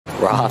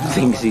Rob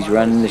thinks he's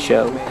running the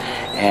show,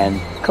 and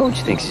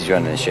Coach thinks he's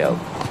running the show.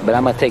 But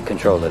I'm gonna take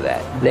control of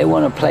that. They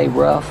wanna play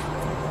rough,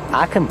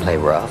 I can play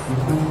rough.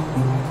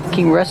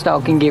 King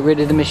Rustall can get rid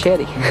of the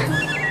machete.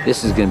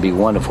 This is gonna be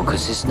wonderful,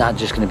 because it's not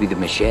just gonna be the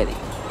machete.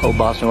 Old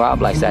Boston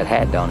Rob likes that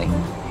hat, don't he?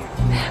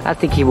 I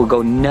think he will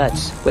go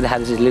nuts without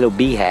his little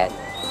bee hat.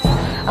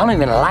 I don't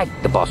even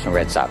like the Boston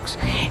Red Sox.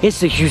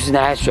 It's the Houston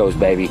Astros,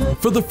 baby.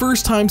 For the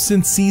first time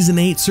since Season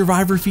 8,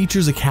 Survivor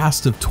features a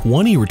cast of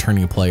 20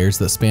 returning players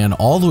that span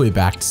all the way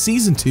back to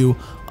Season 2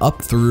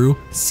 up through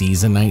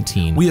Season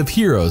 19. We have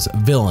heroes,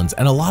 villains,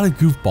 and a lot of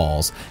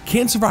goofballs.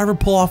 Can Survivor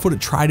pull off what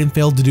it tried and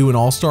failed to do in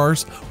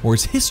All-Stars, or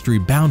is history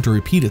bound to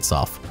repeat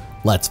itself?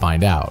 Let's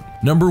find out.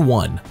 Number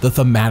 1, the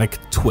thematic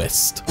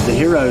twist. The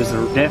heroes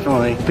are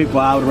definitely people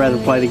I would rather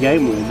play the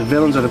game with. The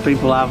villains are the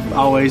people I've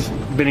always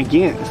been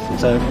against.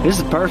 So this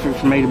is perfect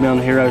for me to be on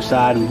the hero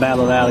side and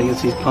battle it out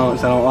against these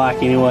punks I don't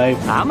like anyway.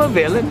 I'm a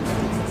villain.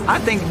 I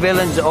think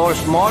villains are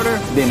smarter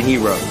than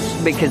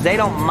heroes because they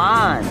don't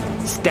mind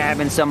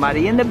stabbing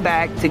somebody in the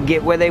back to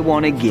get where they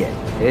want to get.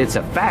 It's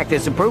a fact.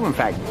 It's a proven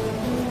fact.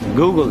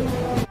 Google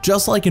it.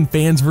 Just like in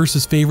fans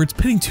versus favorites,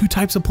 pitting two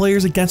types of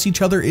players against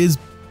each other is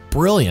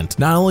brilliant.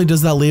 Not only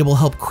does that label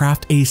help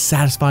craft a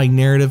satisfying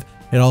narrative,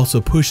 it also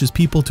pushes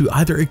people to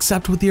either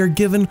accept what they are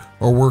given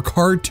or work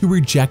hard to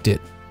reject it.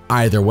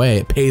 Either way,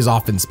 it pays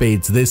off in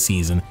spades this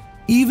season,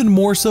 even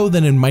more so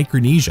than in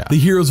Micronesia. The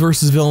heroes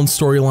versus villains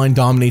storyline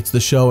dominates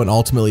the show and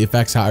ultimately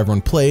affects how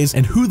everyone plays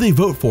and who they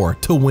vote for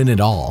to win it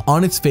all.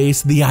 On its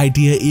face, the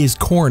idea is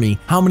corny.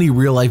 How many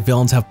real-life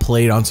villains have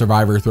played on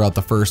Survivor throughout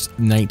the first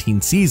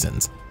 19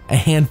 seasons? A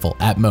handful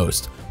at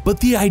most.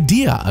 But the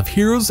idea of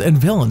heroes and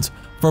villains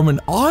from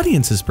an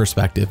audience's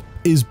perspective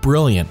is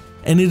brilliant,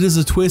 and it is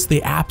a twist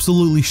they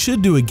absolutely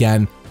should do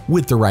again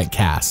with the right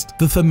cast.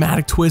 The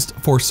thematic twist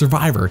for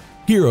Survivor,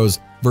 heroes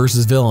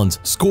versus villains,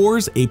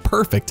 scores a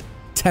perfect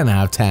 10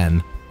 out of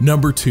 10.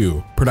 Number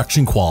 2,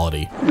 production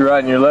quality. You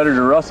writing your letter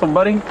to Russell,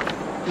 buddy?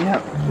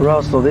 Yeah.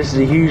 Russell, this is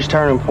a huge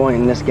turning point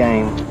in this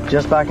game.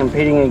 Just by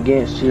competing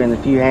against you and the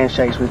few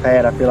handshakes we've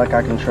had, I feel like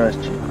I can trust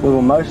you. We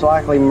will most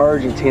likely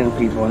merge at 10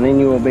 people, and then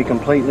you will be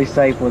completely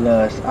safe with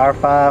us. Our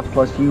 5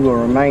 plus you will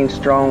remain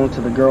strong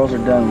till the girls are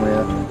done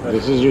with.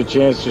 This is your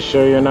chance to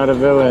show you're not a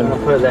villain.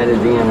 I'll put that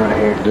at the end right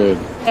here. Good.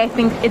 I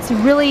think it's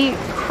really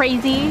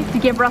crazy to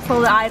give Russell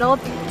the idol.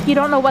 You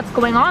don't know what's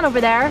going on over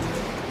there.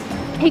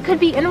 He could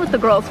be in with the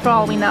girls for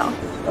all we know.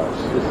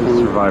 This is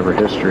Survivor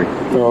history.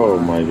 Oh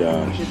my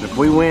gosh. If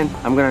we win,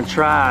 I'm gonna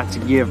try to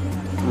give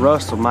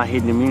Russell my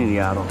hidden immunity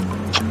idol.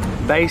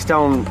 Based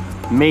on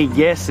me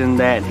guessing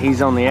that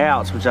he's on the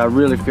outs, which I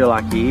really feel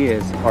like he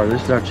is. Or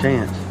this is our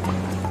chance.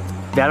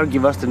 That'll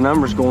give us the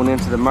numbers going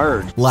into the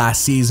merge.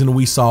 Last season,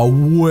 we saw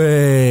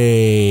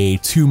way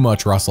too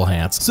much Russell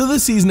Hantz. So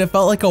this season, it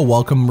felt like a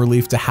welcome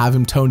relief to have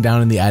him toned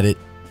down in the edit,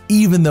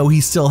 even though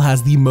he still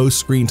has the most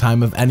screen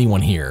time of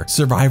anyone here.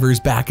 Survivor's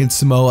back in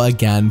Samoa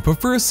again,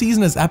 but for a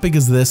season as epic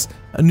as this,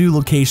 a new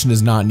location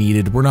is not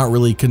needed. We're not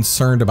really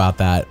concerned about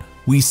that.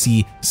 We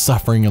see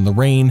suffering in the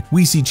rain,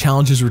 we see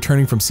challenges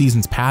returning from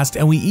seasons past,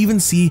 and we even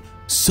see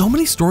so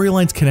many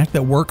storylines connect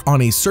that work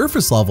on a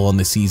surface level in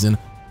this season,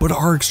 but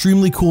are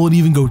extremely cool and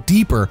even go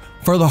deeper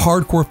for the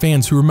hardcore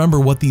fans who remember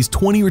what these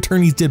 20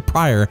 returnees did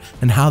prior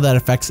and how that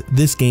affects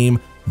this game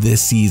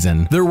this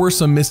season. There were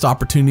some missed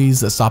opportunities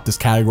that stopped this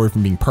category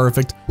from being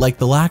perfect, like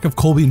the lack of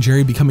Colby and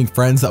Jerry becoming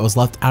friends that was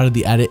left out of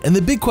the edit, and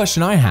the big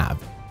question I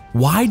have,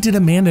 why did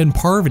Amanda and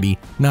Parvati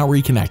not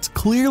reconnect?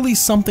 Clearly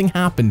something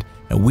happened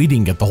and we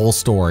didn't get the whole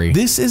story.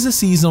 This is a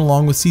season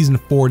along with season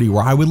 40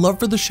 where I would love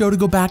for the show to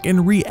go back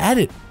and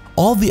re-edit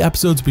all the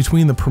episodes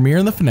between the premiere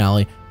and the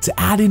finale to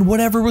add in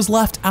whatever was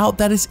left out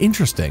that is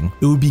interesting.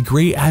 It would be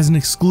great as an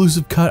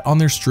exclusive cut on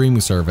their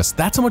streaming service.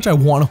 That's how much I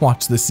want to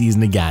watch this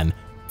season again.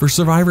 For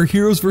Survivor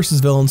Heroes vs.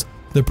 Villains,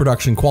 the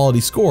production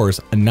quality scores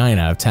a 9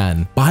 out of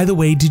 10. By the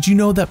way, did you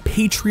know that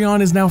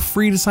Patreon is now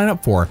free to sign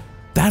up for?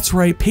 That's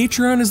right,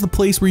 Patreon is the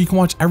place where you can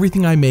watch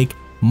everything I make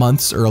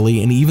months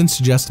early and even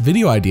suggest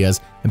video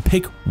ideas and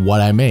pick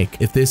what I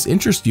make. If this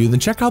interests you, then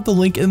check out the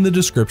link in the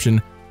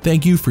description.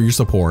 Thank you for your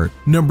support.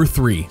 Number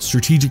 3,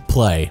 strategic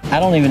play. I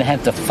don't even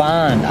have to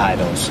find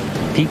idols.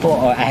 People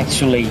are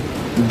actually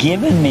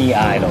giving me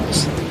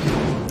idols.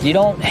 You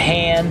don't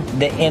hand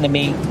the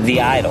enemy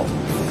the idol,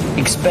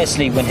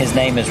 especially when his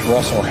name is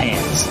Russell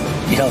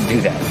Hantz. You don't do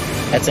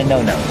that. That's a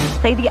no-no.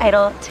 Play the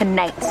idol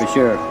tonight. For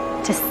sure.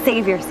 To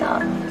save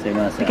yourself. Save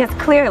myself. Because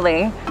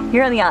clearly,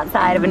 you're on the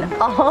outside of an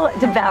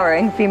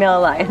all-devouring female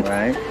alliance.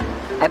 Right.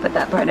 I put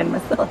that part in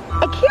myself.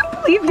 I can't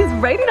believe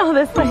he's writing all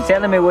this. He's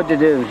telling me what to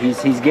do.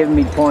 He's giving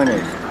me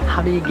pointers.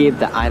 How do you give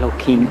the idol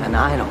king an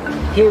idol?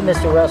 Here,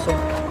 Mr. Russell,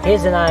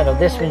 here's an idol.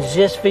 This one's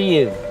just for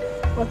you.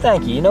 Well,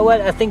 thank you. You know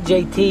what? I think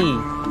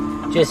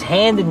JT just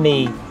handed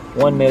me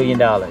 $1 million.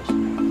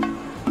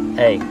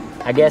 Hey,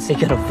 I guess he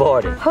can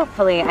afford it.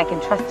 Hopefully I can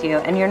trust you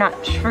and you're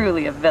not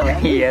truly a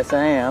villain. Yes,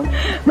 I am.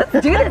 Let's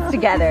do this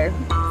together.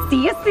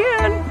 See you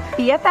soon.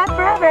 BFF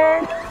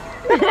forever.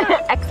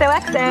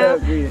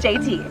 XOXO.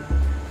 JT.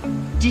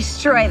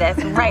 Destroy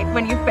this right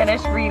when you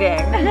finish reading.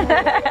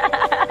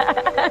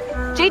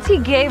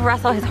 JT gave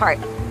Russell his heart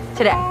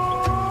today.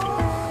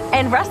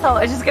 And Russell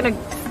is just gonna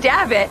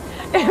stab it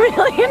a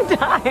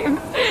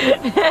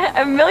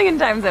million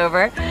times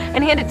over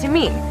and hand it to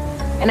me.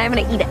 And I'm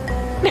gonna eat it.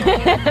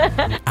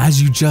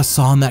 As you just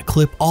saw in that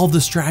clip, all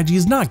the strategy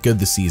is not good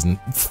this season.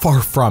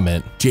 Far from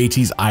it.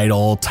 JT's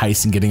idol,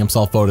 Tyson getting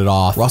himself voted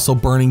off, Russell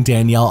burning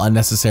Danielle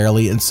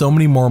unnecessarily, and so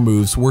many more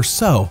moves were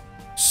so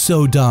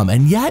dumb.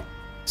 And yet,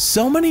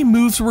 so many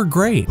moves were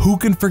great. Who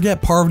can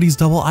forget Parvati's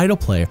double idol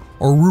play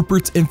or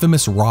Rupert's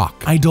infamous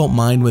rock? I don't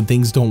mind when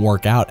things don't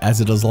work out,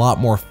 as it is a lot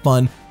more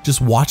fun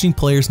just watching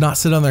players not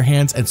sit on their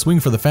hands and swing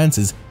for the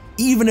fences,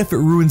 even if it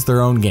ruins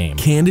their own game.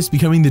 Candace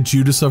becoming the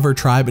Judas of her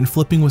tribe and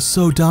flipping was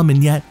so dumb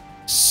and yet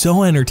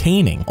so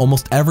entertaining.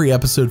 Almost every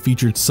episode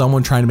featured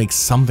someone trying to make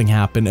something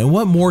happen, and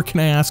what more can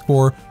I ask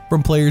for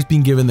from players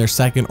being given their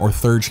second or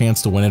third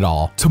chance to win it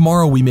all?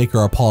 Tomorrow we make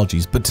our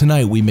apologies, but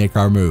tonight we make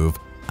our move.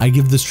 I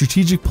give the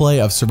strategic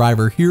play of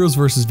Survivor Heroes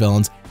vs.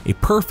 Villains a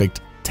perfect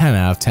 10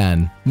 out of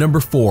 10. Number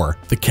 4,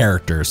 the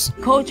characters.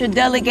 Coach will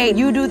delegate,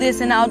 you do this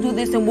and I'll do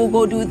this and we'll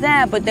go do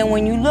that. But then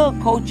when you look,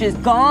 coach is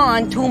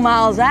gone 2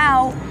 miles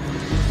out.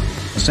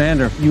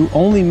 Sandra, you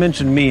only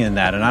mentioned me in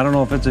that, and I don't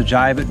know if it's a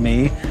jibe at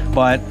me,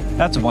 but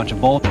that's a bunch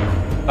of bull.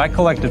 I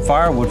collected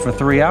firewood for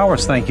 3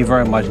 hours, thank you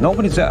very much.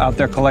 Nobody's out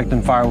there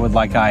collecting firewood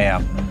like I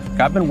am.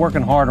 I've been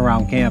working hard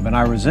around camp, and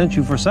I resent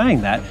you for saying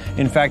that.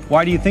 In fact,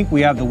 why do you think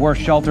we have the worst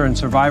shelter in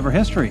Survivor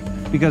history?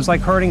 Because like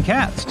herding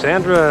cats.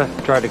 Sandra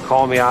tried to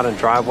call me out in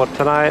driveway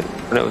tonight,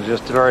 and it was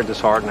just very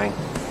disheartening.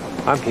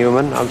 I'm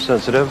human, I'm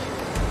sensitive.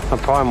 I'm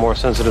probably more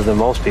sensitive than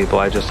most people.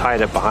 I just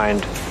hide it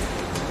behind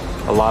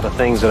a lot of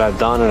things that I've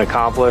done and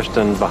accomplished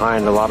and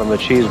behind a lot of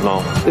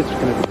machismo. It's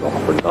going to be all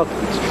for nothing.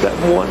 It's that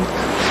one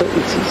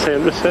sentence that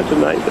Sandra said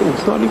tonight that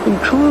was not even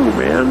true,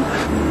 man.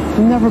 There's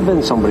never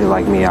been somebody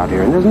like me out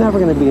here, and there's never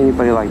going to be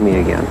anybody like me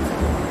again.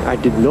 I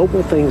did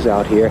noble things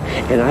out here,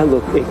 and I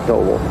look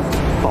ignoble.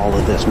 All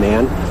of this,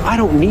 man. I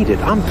don't need it.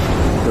 I'm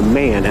the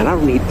man, and I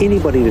don't need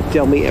anybody to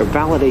tell me or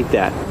validate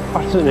that.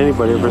 Why doesn't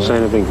anybody ever say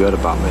anything good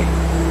about me?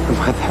 Am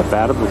I that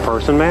bad of a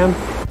person, man?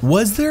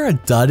 Was there a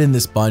dud in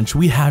this bunch?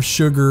 We have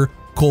Sugar,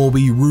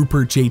 Colby,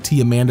 Rupert,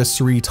 JT, Amanda,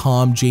 Suri,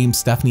 Tom, James,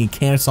 Stephanie, and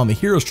Candace on the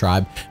Heroes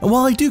tribe. And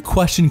while I do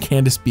question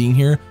Candace being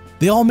here,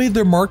 they all made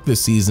their mark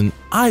this season,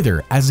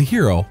 either as a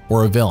hero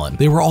or a villain.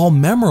 They were all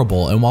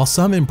memorable, and while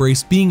some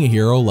embraced being a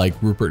hero like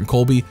Rupert and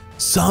Colby,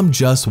 some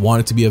just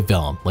wanted to be a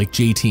villain like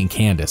JT and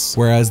Candace.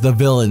 Whereas the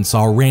villains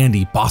saw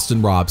Randy,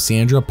 Boston Rob,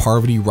 Sandra,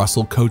 Parvati,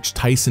 Russell, Coach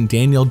Tyson,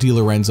 Danielle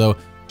DiLorenzo,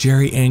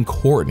 Jerry, and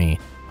Courtney.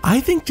 I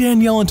think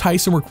Danielle and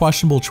Tyson were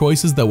questionable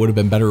choices that would have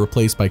been better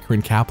replaced by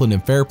Corinne Kaplan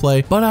and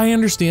Fairplay, but I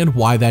understand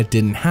why that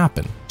didn't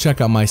happen.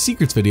 Check out my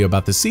secrets video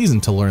about the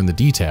season to learn the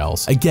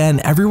details. Again,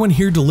 everyone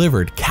here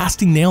delivered,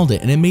 casting nailed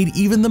it, and it made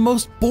even the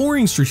most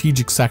boring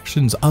strategic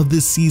sections of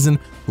this season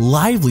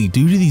lively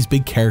due to these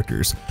big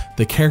characters.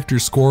 The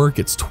character's score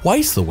gets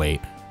twice the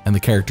weight, and the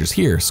characters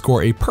here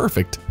score a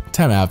perfect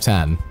 10 out of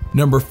 10.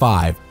 Number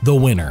 5, the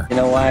winner. You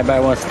know why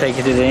everybody wants to take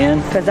it to the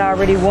end? Because I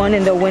already won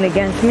and they'll win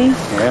against me.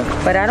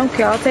 Yeah. But I don't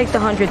care, I'll take the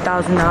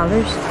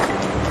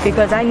 $100,000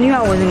 because I knew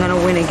I wasn't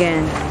gonna win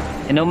again.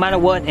 And no matter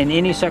what, in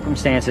any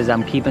circumstances,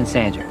 I'm keeping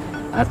Sandra.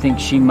 I think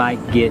she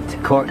might get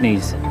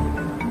Courtney's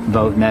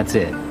vote, and that's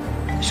it.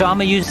 So I'm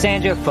gonna use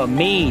Sandra for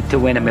me to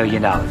win $1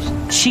 million.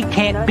 She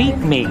can't beat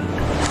me.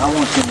 I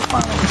want you in the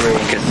final 3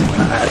 because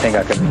I think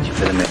I could beat you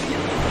for the $1 million.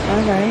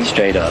 All right.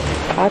 Straight up.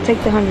 I'll take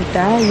the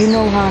 $100,000. You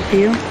know how I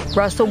feel.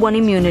 Russell won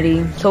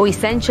immunity, so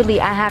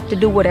essentially I have to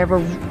do whatever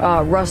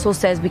Russell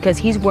says because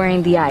he's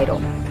wearing the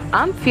idol.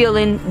 I'm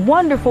feeling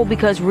wonderful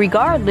because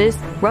regardless,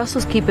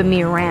 Russell's keeping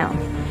me around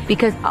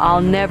because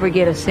I'll never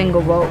get a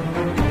single vote.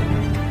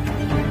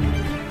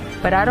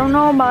 But I don't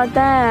know about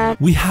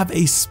that. We have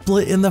a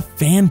split in the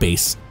fan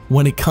base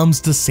when it comes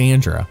to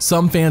Sandra.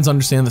 Some fans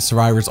understand that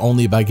Survivor is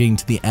only about getting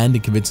to the end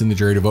and convincing the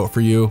jury to vote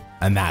for you,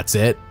 and that's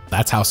it.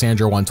 That's how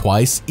Sandra won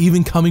twice,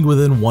 even coming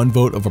within 1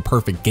 vote of a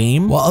perfect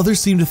game, while others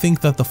seem to think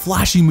that the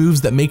flashy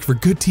moves that make for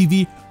good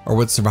TV are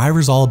what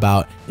Survivor's all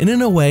about, and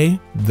in a way,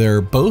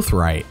 they're both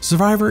right.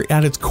 Survivor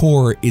at its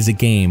core is a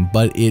game,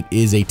 but it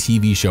is a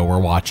TV show we're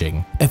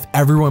watching. If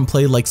everyone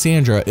played like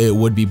Sandra, it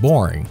would be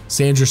boring.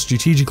 Sandra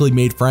strategically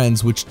made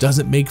friends, which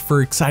doesn't make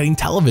for exciting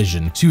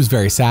television. She was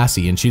very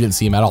sassy, and she didn't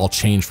seem at all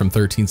changed from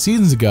 13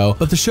 seasons ago,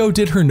 but the show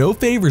did her no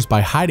favors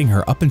by hiding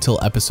her up until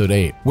episode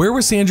 8. Where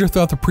was Sandra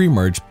throughout the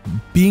pre-merge?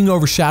 Being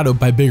overshadowed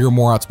by bigger,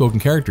 more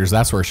outspoken characters,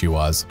 that's where she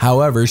was.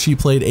 However, she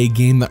played a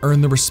game that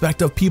earned the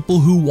respect of people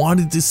who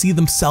wanted to see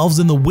themselves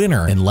in the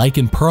winner, and like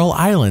in Pearl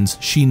Islands,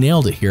 she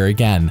nailed it here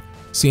again.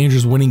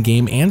 Sandra's winning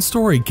game and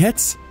story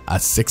gets a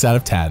 6 out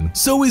of 10.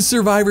 So is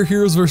Survivor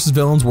Heroes vs.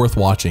 Villains worth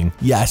watching?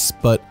 Yes,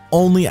 but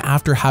only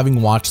after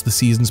having watched the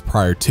seasons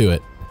prior to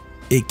it.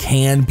 It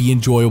can be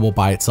enjoyable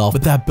by itself,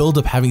 but that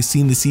buildup, having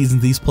seen the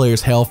seasons these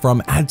players hail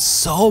from, adds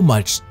so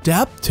much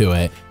depth to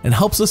it and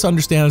helps us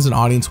understand as an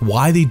audience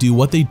why they do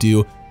what they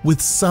do, with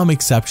some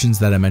exceptions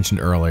that I mentioned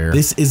earlier.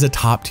 This is a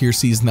top tier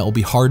season that will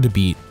be hard to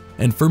beat,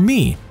 And for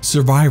me,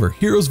 Survivor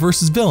Heroes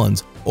vs.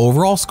 Villains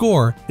overall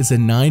score is a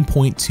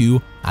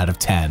 9.2 out of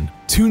 10.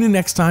 Tune in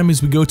next time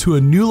as we go to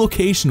a new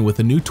location with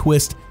a new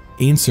twist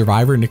in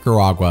Survivor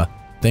Nicaragua.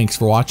 Thanks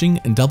for watching,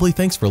 and doubly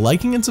thanks for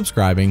liking and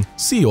subscribing.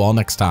 See you all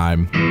next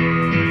time.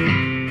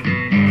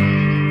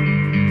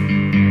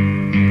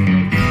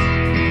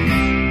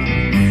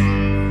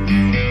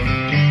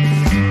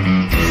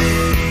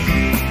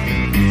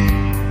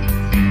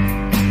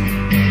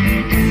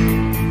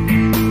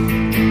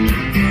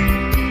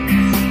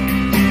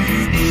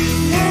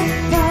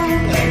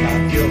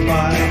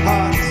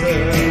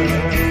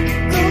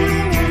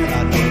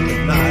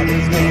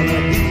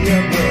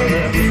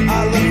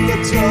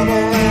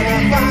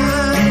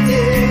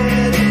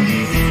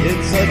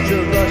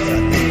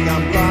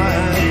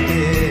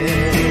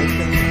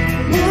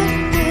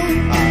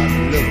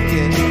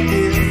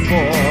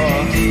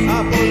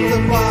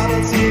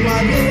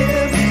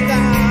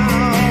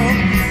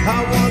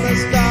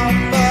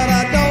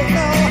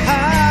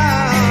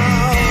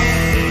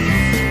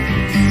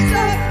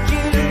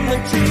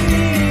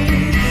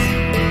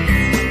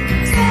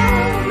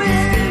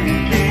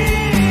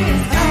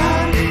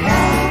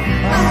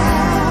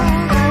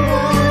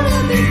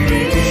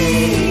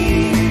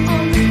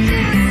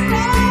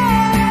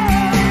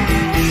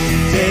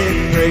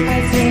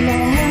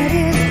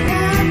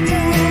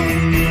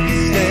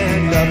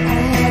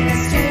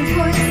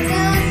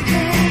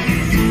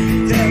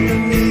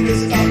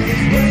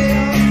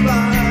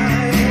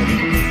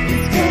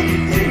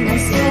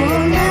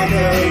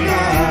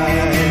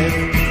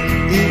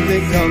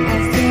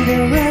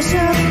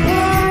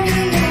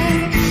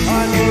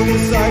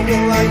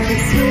 Like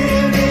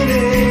a